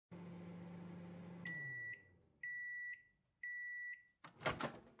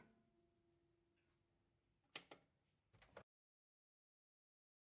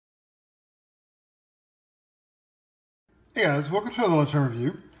Hey guys, welcome to the Lunchtime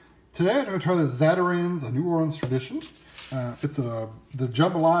Review. Today I'm going to try the Zatarain's, a New Orleans tradition. It's the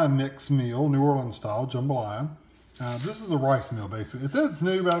Jambalaya mix meal, New Orleans style Jambalaya. This is a rice meal basically. It says it's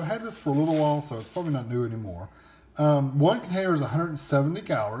new, but I've had this for a little while, so it's probably not new anymore. One container is 170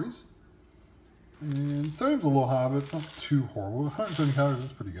 calories. And sodium's a little high, but it's not too horrible. 170 calories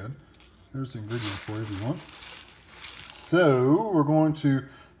is pretty good. There's the ingredients for you if you want. So we're going to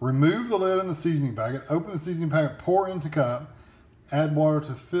remove the lid in the seasoning packet, open the seasoning packet, pour into cup, add water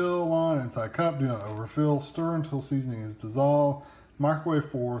to fill line inside cup, do not overfill, stir until seasoning is dissolved, microwave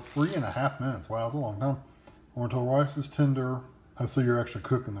for 3.5 minutes. Wow, that's a long time. Or until rice is tender, so you're actually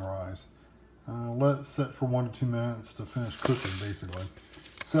cooking the rice. Let it set for 1 to 2 minutes to finish cooking, basically.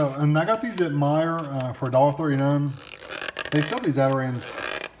 So, and I got these at Meijer for $1.39. They sell these Zatarain's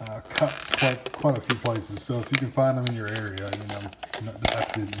cups quite a few places, so if you can find them in your area, you know, not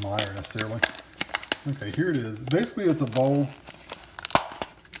have to be Meijer necessarily. Okay, here it is. Basically, it's a bowl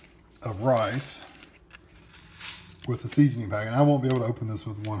of rice with a seasoning packet. I won't be able to open this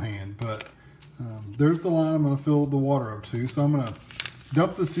with one hand, but there's the line I'm going to fill the water up to. So I'm going to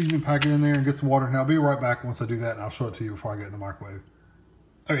dump the seasoning packet in there and get some water, and I'll be right back once I do that, and I'll show it to you before I get in the microwave.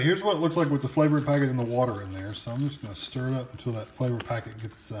 Okay, here's what it looks like with the flavor packet and the water in there. So I'm just going to stir it up until that flavor packet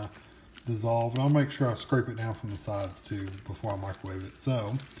gets dissolved. And I'll make sure I scrape it down from the sides too before I microwave it.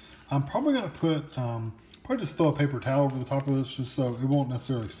 So I'm probably going to put, probably just throw a paper towel over the top of this just so it won't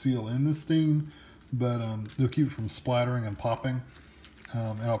necessarily seal in the steam, but it'll keep it from splattering and popping.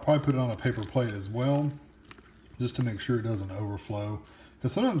 And I'll probably put it on a paper plate as well, just to make sure it doesn't overflow.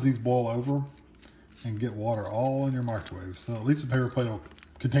 Because sometimes these boil over and get water all in your microwave. So at least a paper plate will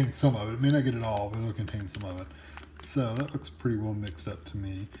contain some of it. It may not get it all, but it'll contain some of it. So that looks pretty well mixed up to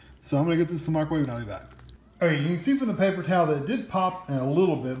me. So I'm gonna get this in the microwave and I'll be back. Okay, you can see from the paper towel that it did pop a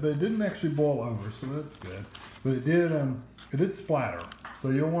little bit, but it didn't actually boil over, so that's good. But it did splatter. So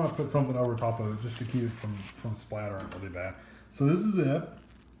you'll want to put something over top of it just to keep it from splattering really bad. So this is it.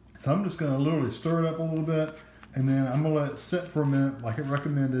 So I'm just gonna literally stir it up a little bit, and then I'm gonna let it sit for a minute, like it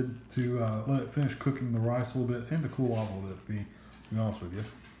recommended, to let it finish cooking the rice a little bit and to cool off a little bit, to be honest with you.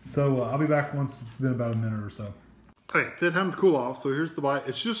 So I'll be back once it's been about a minute or so. Okay, it's time to cool off, so here's the bite.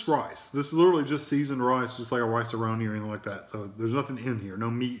 It's just rice. This is literally just seasoned rice, just like a rice-a-roni or anything like that. So there's nothing in here, no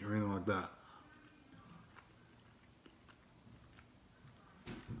meat or anything like that.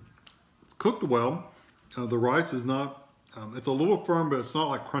 It's cooked well. The rice is not, it's a little firm, but it's not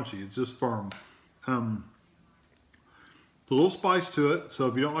like crunchy. It's just firm. It's a little spice to it, so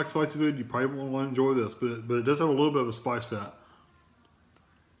if you don't like spicy food, you probably won't want to enjoy this, but it does have a little bit of a spice to it.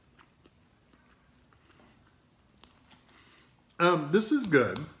 This is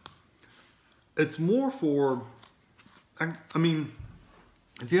good. It's more for, I mean,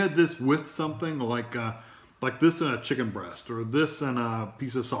 if you had this with something like this in a chicken breast, or this in a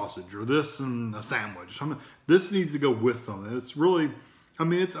piece of sausage, or this in a sandwich, this needs to go with something. It's really, I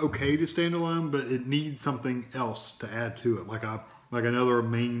mean, it's okay to stand alone, but it needs something else to add to it, like another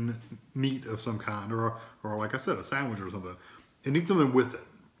main meat of some kind, or like I said, a sandwich or something. It needs something with it.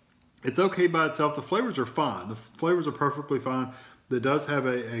 It's okay by itself. The flavors are fine. The flavors are perfectly fine. It does have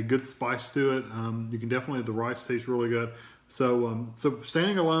a good spice to it. You can definitely, the rice tastes really good. So so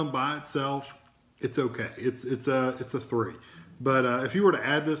standing alone by itself, it's okay. It's a 3. But if you were to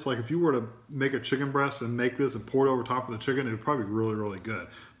add this, like if you were to make a chicken breast and make this and pour it over top of the chicken, it would probably be really, really good.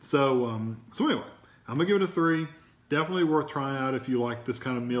 So so anyway, I'm gonna give it a 3. Definitely worth trying out if you like this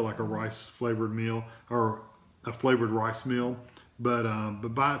kind of meal, like a rice flavored meal or a flavored rice meal. But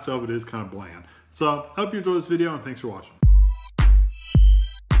by itself, it is kind of bland. So I hope you enjoyed this video, and thanks for watching.